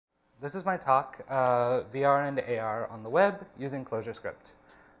This is my talk, VR and AR on the web using Clojurescript,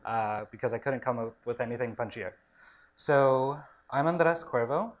 because I couldn't come up with anything punchier. So I'm Andres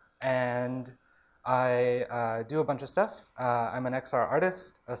Cuervo, and I do a bunch of stuff. I'm an XR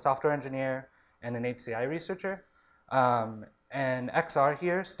artist, a software engineer, and an HCI researcher. And XR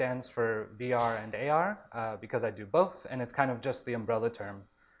here stands for VR and AR, because I do both, and it's kind of just the umbrella term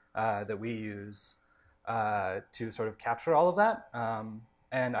that we use to sort of capture all of that.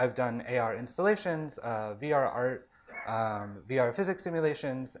 And I've done AR installations, VR art, VR physics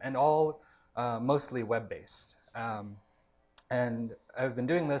simulations, and all mostly web-based. And I've been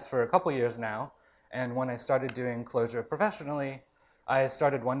doing this for a couple years now, and when I started doing Clojure professionally, I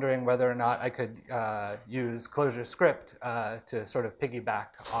started wondering whether or not I could use Clojurescript to sort of piggyback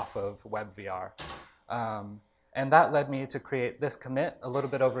off of WebVR. And that led me to create this commit a little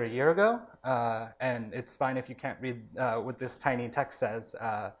bit over a year ago. And it's fine if you can't read what this tiny text says.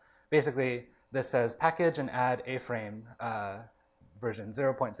 Basically, this says package and add A-frame version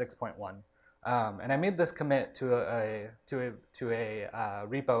 0.6.1. And I made this commit to a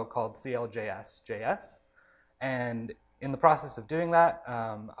repo called CLJSJS. And in the process of doing that,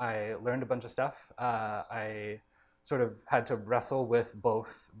 I learned a bunch of stuff. I sort of had to wrestle with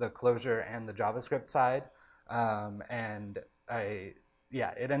both the Clojure and the JavaScript side. And it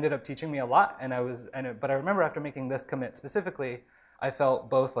ended up teaching me a lot. But I remember after making this commit specifically, I felt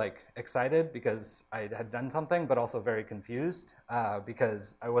both like excited because I had done something, but also very confused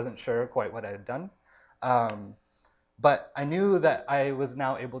because I wasn't sure quite what I had done. But I knew that I was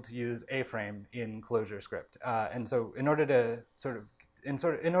now able to use A-frame in Clojurescript. And so in order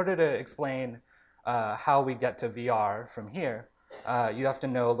to explain how we get to VR from here, you have to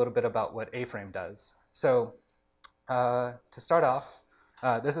know a little bit about what A-frame does. So to start off,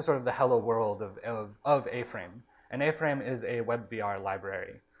 this is sort of the hello world of A-frame. And A-frame is a WebVR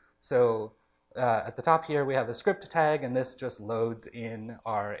library. So at the top here, we have a script tag, and this just loads in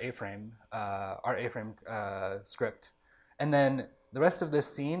our A-frame script. And then the rest of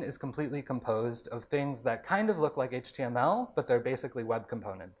this scene is completely composed of things that kind of look like HTML, but they're basically web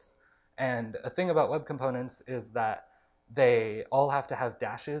components. And a thing about web components is that they all have to have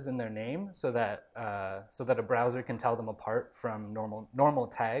dashes in their name so that a browser can tell them apart from normal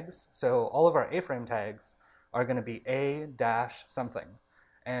tags. So all of our A-frame tags are going to be A-something.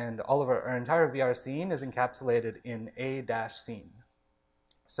 And all of our entire VR scene is encapsulated in A-scene.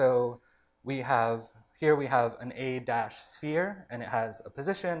 So here we have an A-sphere, and it has a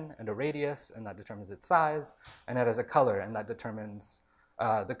position and a radius, and that determines its size, and it has a color, and that determines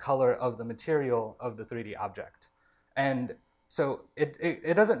the color of the material of the 3D object. And so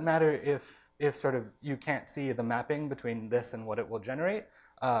it doesn't matter if sort of you can't see the mapping between this and what it will generate.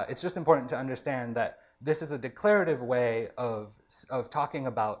 It's just important to understand that this is a declarative way of talking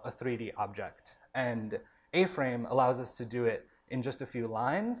about a 3D object. And A-frame allows us to do it in just a few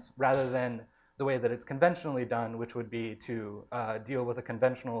lines rather than the way that it's conventionally done, which would be to deal with a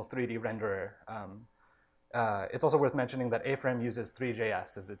conventional 3D renderer. It's also worth mentioning that A-frame uses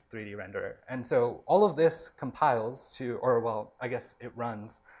Three.js as its 3D renderer. And so all of this compiles to, or well, I guess it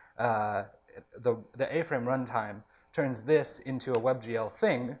runs, the A-frame runtime turns this into a WebGL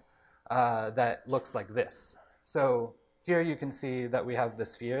thing that looks like this. So here you can see that we have the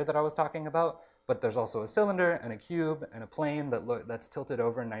sphere that I was talking about, but there's also a cylinder and a cube and a plane that's tilted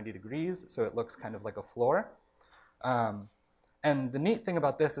over 90 degrees, so it looks kind of like a floor. And the neat thing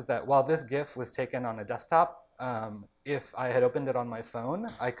about this is that while this GIF was taken on a desktop, if I had opened it on my phone,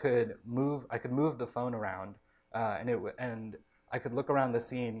 I could move the phone around, and I could look around the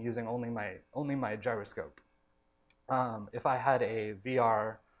scene using only my gyroscope. If I had a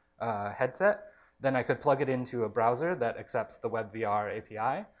VR headset, then I could plug it into a browser that accepts the WebVR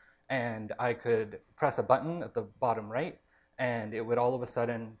API, and I could press a button at the bottom right, and it would all of a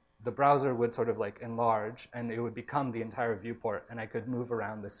sudden, the browser would sort of like enlarge, and it would become the entire viewport, and I could move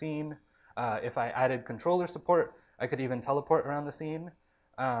around the scene. If I added controller support, I could even teleport around the scene,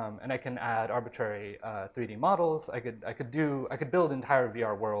 and I can add arbitrary 3D models. I could build entire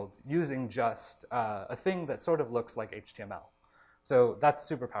VR worlds using just a thing that sort of looks like HTML. So that's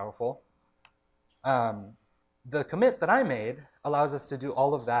super powerful. The commit that I made allows us to do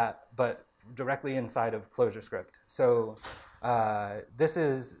all of that, but directly inside of Clojurescript. So this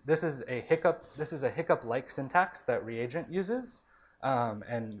is a hiccup-like syntax that Reagent uses,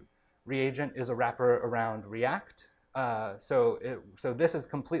 and Reagent is a wrapper around React. So this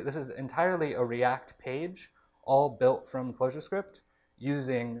is entirely a React page, all built from Clojurescript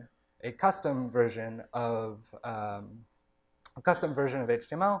using a custom version of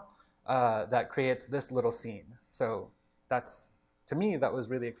HTML that creates this little scene. So that's to me, that was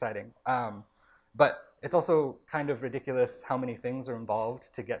really exciting. But it's also kind of ridiculous how many things are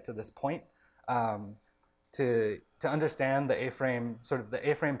involved to get to this point. To understand the A-frame, sort of the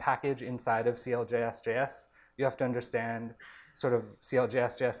A-frame package inside of CLJSJS, you have to understand sort of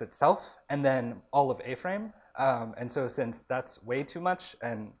CLJSJS itself, and then all of A-frame. And so since that's way too much,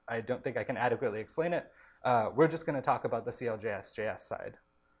 and I don't think I can adequately explain it, we're just going to talk about the CLJSJS side.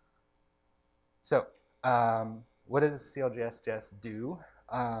 So what does CLJSJS do?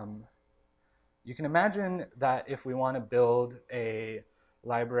 You can imagine that if we want to build a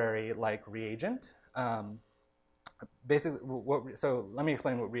library like reagent, basically, so let me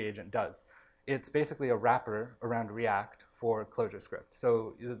explain what reagent does. It's basically a wrapper around React for Clojurescript.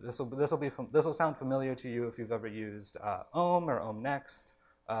 So this will sound familiar to you if you've ever used Ohm or Ohm Next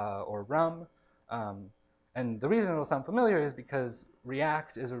or Rum. And the reason it will sound familiar is because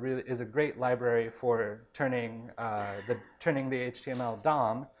React is a great library for turning the HTML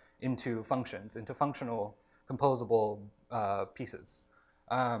DOM into functions, into functional composable pieces.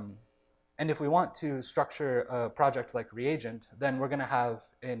 And if we want to structure a project like Reagent, then we're going to have,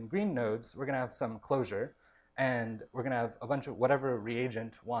 in green nodes, we're going to have some closure, and we're going to have a bunch of whatever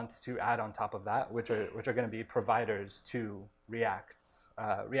Reagent wants to add on top of that, which are going to be providers to React's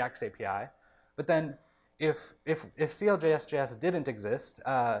API. But then if CLJSJS didn't exist,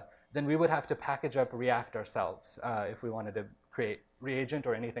 then we would have to package up React ourselves if we wanted to create Reagent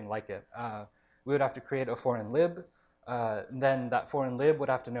or anything like it. We would have to create a foreign lib. Then that foreign lib would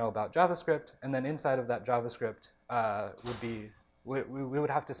have to know about JavaScript, and then inside of that JavaScript we would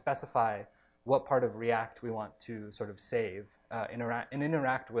have to specify what part of React we want to sort of save and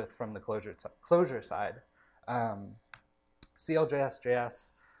interact with from the Clojure side.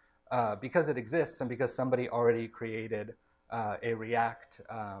 CLJSJS, because it exists and because somebody already created a React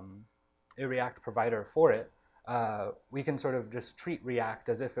provider for it, we can sort of just treat React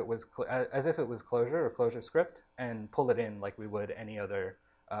as if it was Clojure or Clojurescript and pull it in like we would any other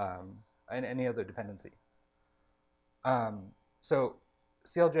dependency. So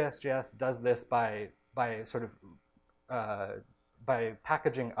CLJSJS does this by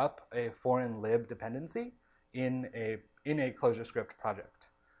packaging up a foreign lib dependency in a Clojurescript project.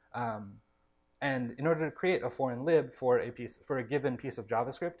 And in order to create a foreign lib for a given piece of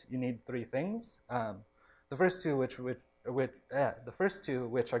JavaScript, you need three things. The first two, which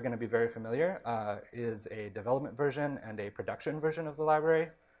are going to be very familiar, is a development version and a production version of the library.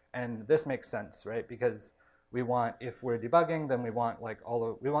 And this makes sense, right? Because we want, if we're debugging, then we want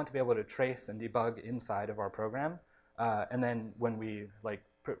to be able to trace and debug inside of our program. And then when we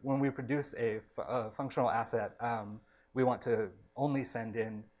produce a functional asset, we want to only send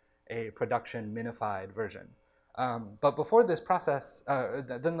in a production minified version. But before this process,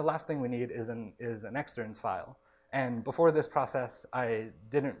 then the last thing we need is an externs file. And before this process, I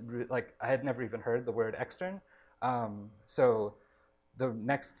had never even heard the word extern. So the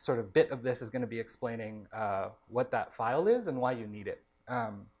next sort of bit of this is going to be explaining what that file is and why you need it.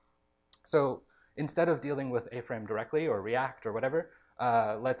 So instead of dealing with A-frame directly or React or whatever,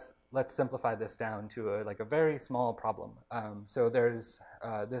 let's simplify this down to a very small problem. So there's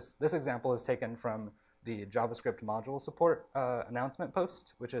this example is taken from the JavaScript module support announcement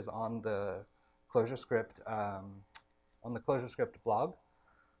post, which is on the Clojurescript blog.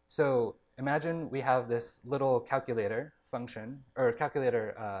 So imagine we have this little calculator function or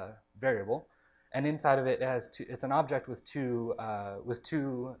calculator variable, and inside of it it's an object with two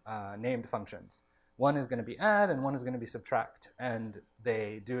named functions. One is going to be add and one is going to be subtract, and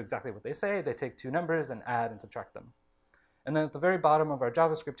they do exactly what they say. They take two numbers and add and subtract them. And then at the very bottom of our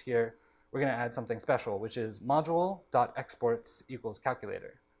JavaScript here, we're going to add something special, which is module.exports equals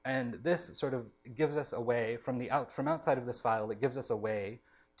calculator. And this sort of gives us a way from outside of this file, it gives us a way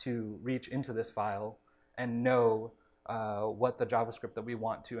to reach into this file and know what the JavaScript that we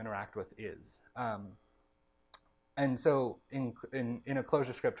want to interact with is. And so in a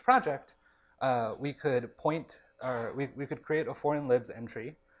Clojurescript project, we could we could create a foreign libs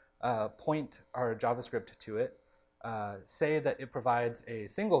entry, point our JavaScript to it, say that it provides a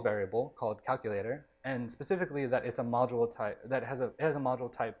single variable called calculator, and specifically that it's a module type that has a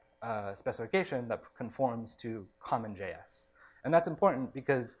module type specification that conforms to CommonJS. And that's important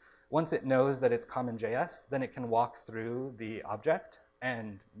because once it knows that it's CommonJS, then it can walk through the object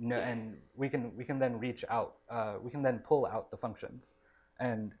and we can then reach out. We can then pull out the functions.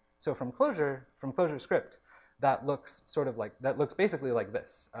 And so from Clojurescript, that looks basically like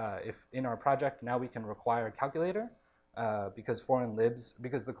this. If in our project now we can require calculator because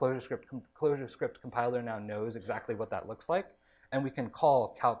the Clojurescript compiler now knows exactly what that looks like, and we can call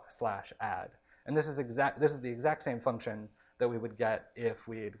calc/add. And this is the exact same function that we would get if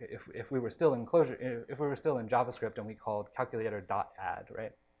we were still in if we were still in JavaScript and we called calculator.add,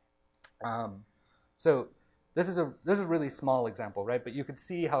 right? So this is a really small example, right? But you could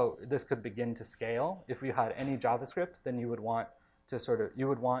see how this could begin to scale. If you had any JavaScript, then you would want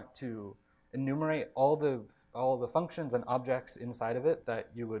to enumerate all the functions and objects inside of it that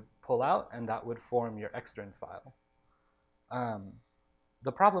you would pull out, and that would form your externs file.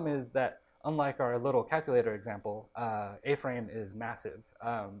 The problem is that unlike our little calculator example, A-frame is massive.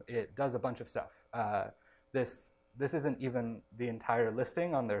 It does a bunch of stuff. This isn't even the entire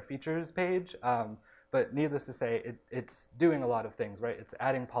listing on their features page, but needless to say, it's doing a lot of things, right? It's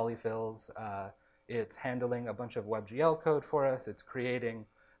adding polyfills, it's handling a bunch of WebGL code for us, it's creating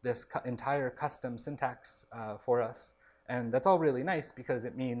this entire custom syntax for us, and that's all really nice because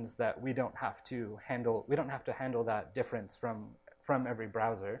it means that we don't have to handle that difference from every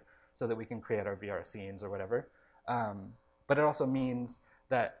browser, so that we can create our VR scenes or whatever. But it also means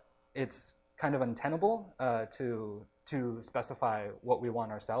that it's kind of untenable to specify what we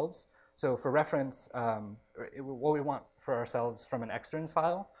want ourselves. So for reference, what we want for ourselves from an externs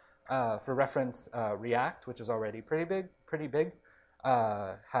file, for reference, React, which is already pretty big,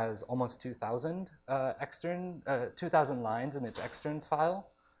 has almost 2,000 2,000 lines in its externs file.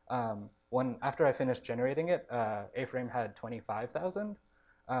 After I finished generating it, A-frame had 25,000.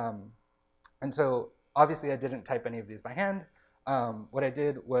 And so obviously I didn't type any of these by hand. What I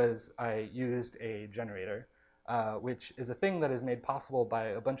did was I used a generator, which is a thing that is made possible by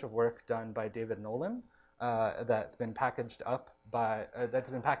a bunch of work done by David Nolan that's been packaged up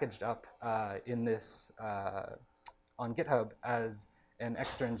in this on GitHub as an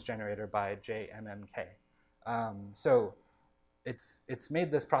externs generator by JMMK. So it's made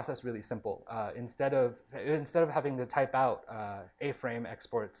this process really simple. Instead of having to type out A-frame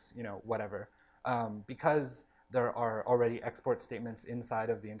exports, whatever, because there are already export statements inside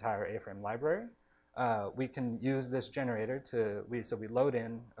of the entire A-frame library, we can use this generator so we load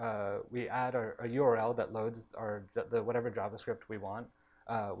in, we add a URL that loads the whatever JavaScript we want.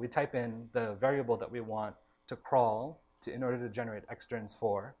 We type in the variable that we want to crawl in order to generate externs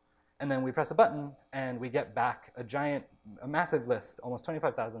for. And then we press a button, and we get back a massive list, almost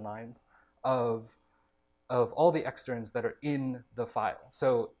 25,000 lines, of all the externs that are in the file.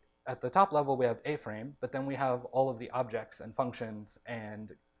 So at the top level, we have A-frame, but then we have all of the objects and functions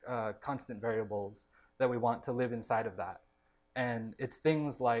and constant variables that we want to live inside of that. And it's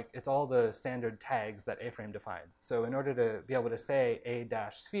things like, it's all the standard tags that A-frame defines. So in order to be able to say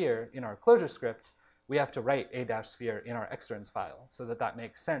a-sphere in our Clojurescript, we have to write a-sphere in our externs file so that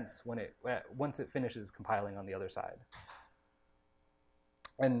makes sense once it finishes compiling on the other side.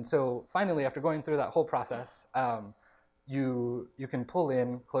 And so finally, after going through that whole process, you can pull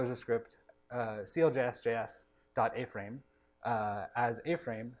in Clojurescript CLJSJS.aframe as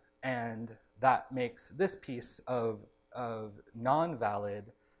A-frame, and that makes this piece of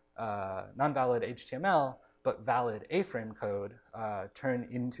non-valid HTML but valid A-frame code turn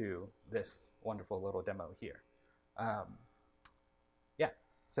into this wonderful little demo here. Yeah,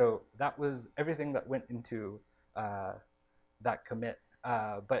 so that was everything that went into that commit.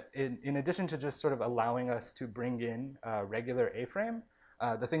 But in addition to just sort of allowing us to bring in regular A-frame,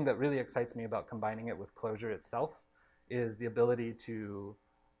 the thing that really excites me about combining it with Clojure itself is the ability to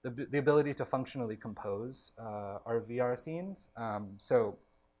functionally compose our VR scenes. So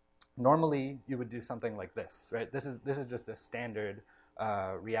normally you would do something like this, right? This is just a standard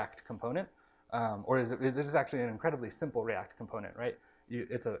React component, this is actually an incredibly simple React component, right?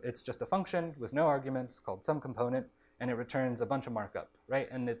 It's just a function with no arguments called SomeComponent, and it returns a bunch of markup, right?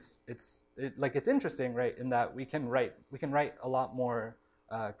 And it's interesting, right, in that we can write a lot more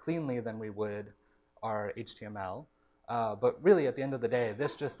cleanly than we would our HTML. But really, at the end of the day,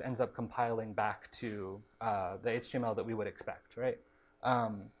 this just ends up compiling back to the HTML that we would expect, right?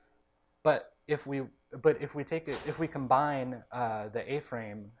 But if we combine the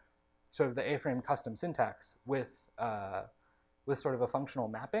A-frame, sort of the A-frame custom syntax with sort of a functional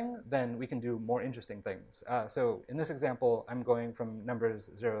mapping, then we can do more interesting things. So in this example, I'm going from numbers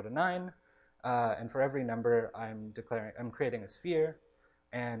 0 to 9, and for every number, I'm creating a sphere,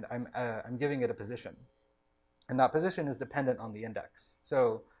 and I'm giving it a position. And that position is dependent on the index.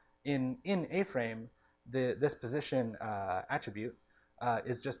 So in A-frame, this position attribute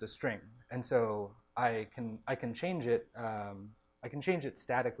is just a string, and so I can change it. I can change it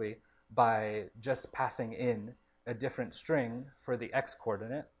statically by just passing in a different string for the x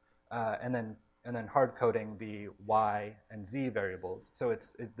coordinate, and then hard coding the y and z variables. So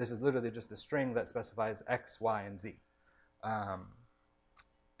this is literally just a string that specifies x, y, and z.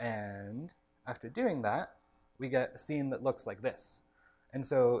 And after doing that, we get a scene that looks like this. And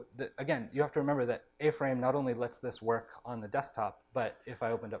so, again, you have to remember that A-frame not only lets this work on the desktop, but if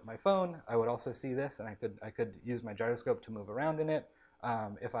I opened up my phone, I would also see this, and I could use my gyroscope to move around in it.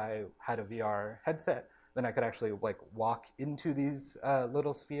 If I had a VR headset, then I could actually like walk into these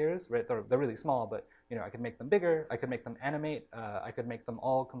little spheres, right? They're really small, but I could make them bigger. I could make them animate. I could make them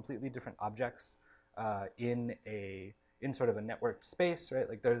all completely different objects in sort of a networked space, right?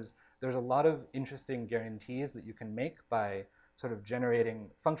 Like there's a lot of interesting guarantees that you can make by sort of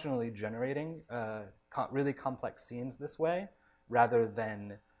functionally generating really complex scenes this way, rather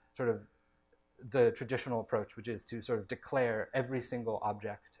than sort of the traditional approach, which is to sort of declare every single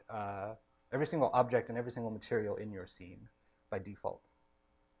object and every single material in your scene by default.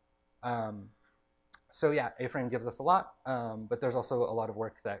 So yeah, A-frame gives us a lot, but there's also a lot of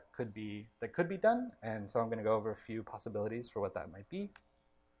work that could be done, and so I'm going to go over a few possibilities for what that might be.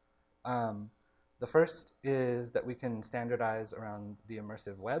 The first is that we can standardize around the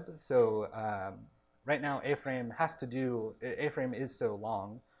immersive web. So right now, A-frame is so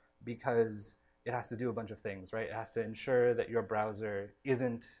long because it has to do a bunch of things, right? It has to ensure that your browser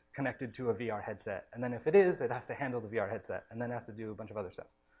isn't connected to a VR headset. And then if it is, it has to handle the VR headset. And then it has to do a bunch of other stuff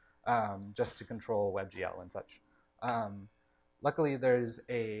just to control WebGL and such. Luckily, there's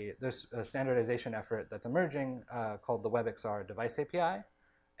a standardization effort that's emerging called the WebXR device API.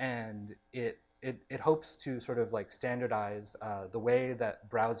 And it hopes to sort of like standardize the way that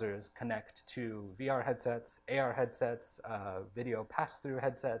browsers connect to VR headsets, AR headsets, video pass-through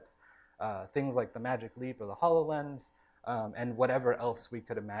headsets, things like the Magic Leap or the HoloLens, and whatever else we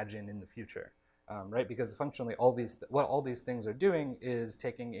could imagine in the future, right? Because functionally, what all these things are doing is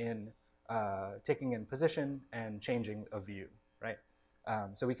taking in position and changing a view, right?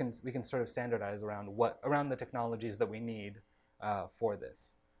 So we can sort of standardize around the technologies that we need for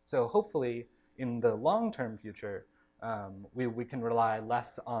this. So hopefully, in the long-term future, we can rely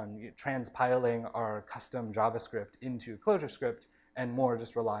less on transpiling our custom JavaScript into Clojurescript and more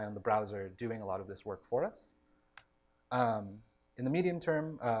just rely on the browser doing a lot of this work for us. In the medium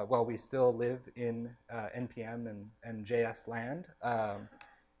term, while we still live in NPM and JS land,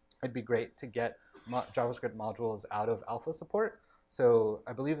 it'd be great to get JavaScript modules out of alpha support. So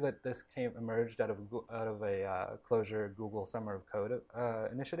I believe that this emerged out of a Clojure Google Summer of Code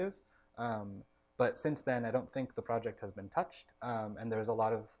initiative. But since then, I don't think the project has been touched, and there's a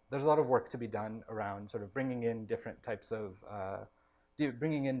lot of work to be done around sort of bringing in different types of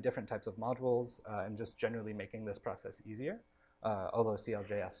modules and just generally making this process easier. Although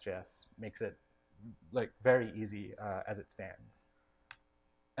CLJSJS makes it like very easy as it stands.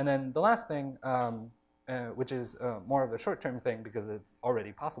 And then the last thing, which is more of a short-term thing because it's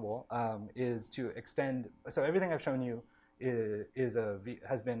already possible, is to extend. So everything I've shown you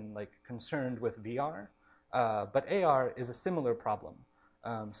has been like concerned with VR, but AR is a similar problem.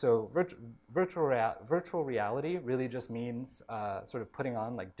 So virtual reality really just means sort of putting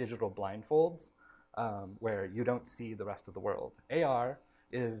on like digital blindfolds where you don't see the rest of the world. AR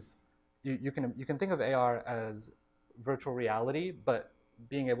is you can think of AR as virtual reality, but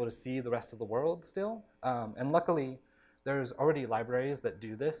being able to see the rest of the world still. And luckily, there's already libraries that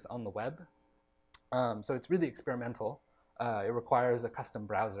do this on the web. So it's really experimental. It requires a custom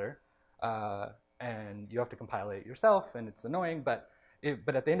browser, and you have to compile it yourself, and it's annoying, but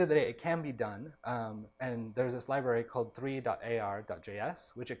at the end of the day, it can be done. And there's this library called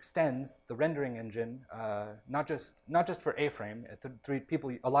 3.ar.js, which extends the rendering engine, not just for A-frame.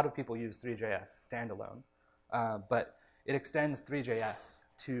 A lot of people use 3JS standalone, but it extends 3JS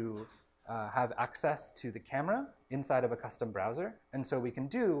to have access to the camera inside of a custom browser. And so we can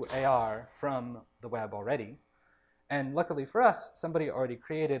do AR from the web already. And luckily for us, somebody already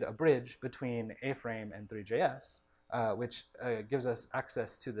created a bridge between A-frame and 3JS, which gives us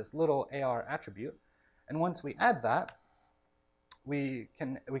access to this little AR attribute. And once we add that, we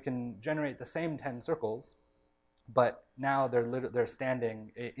can generate the same 10 circles, but now they're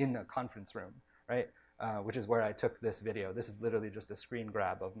standing in a conference room, right? Which is where I took this video. This is literally just a screen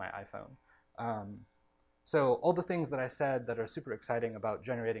grab of my iPhone. So all the things that I said that are super exciting about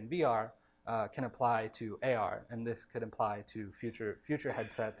generating VR can apply to AR, and this could apply to future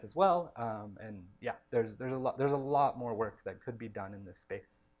headsets as well. And yeah, there's a lot more work that could be done in this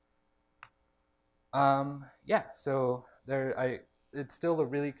space. Yeah, so it's still a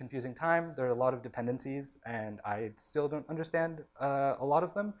really confusing time. There are a lot of dependencies, and I still don't understand a lot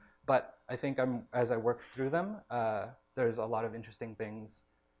of them. But I think as I work through them, there's a lot of interesting things.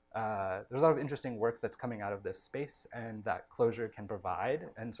 There's a lot of interesting work that's coming out of this space and that Clojure can provide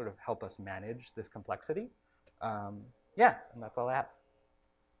and sort of help us manage this complexity. Yeah, and that's all I have.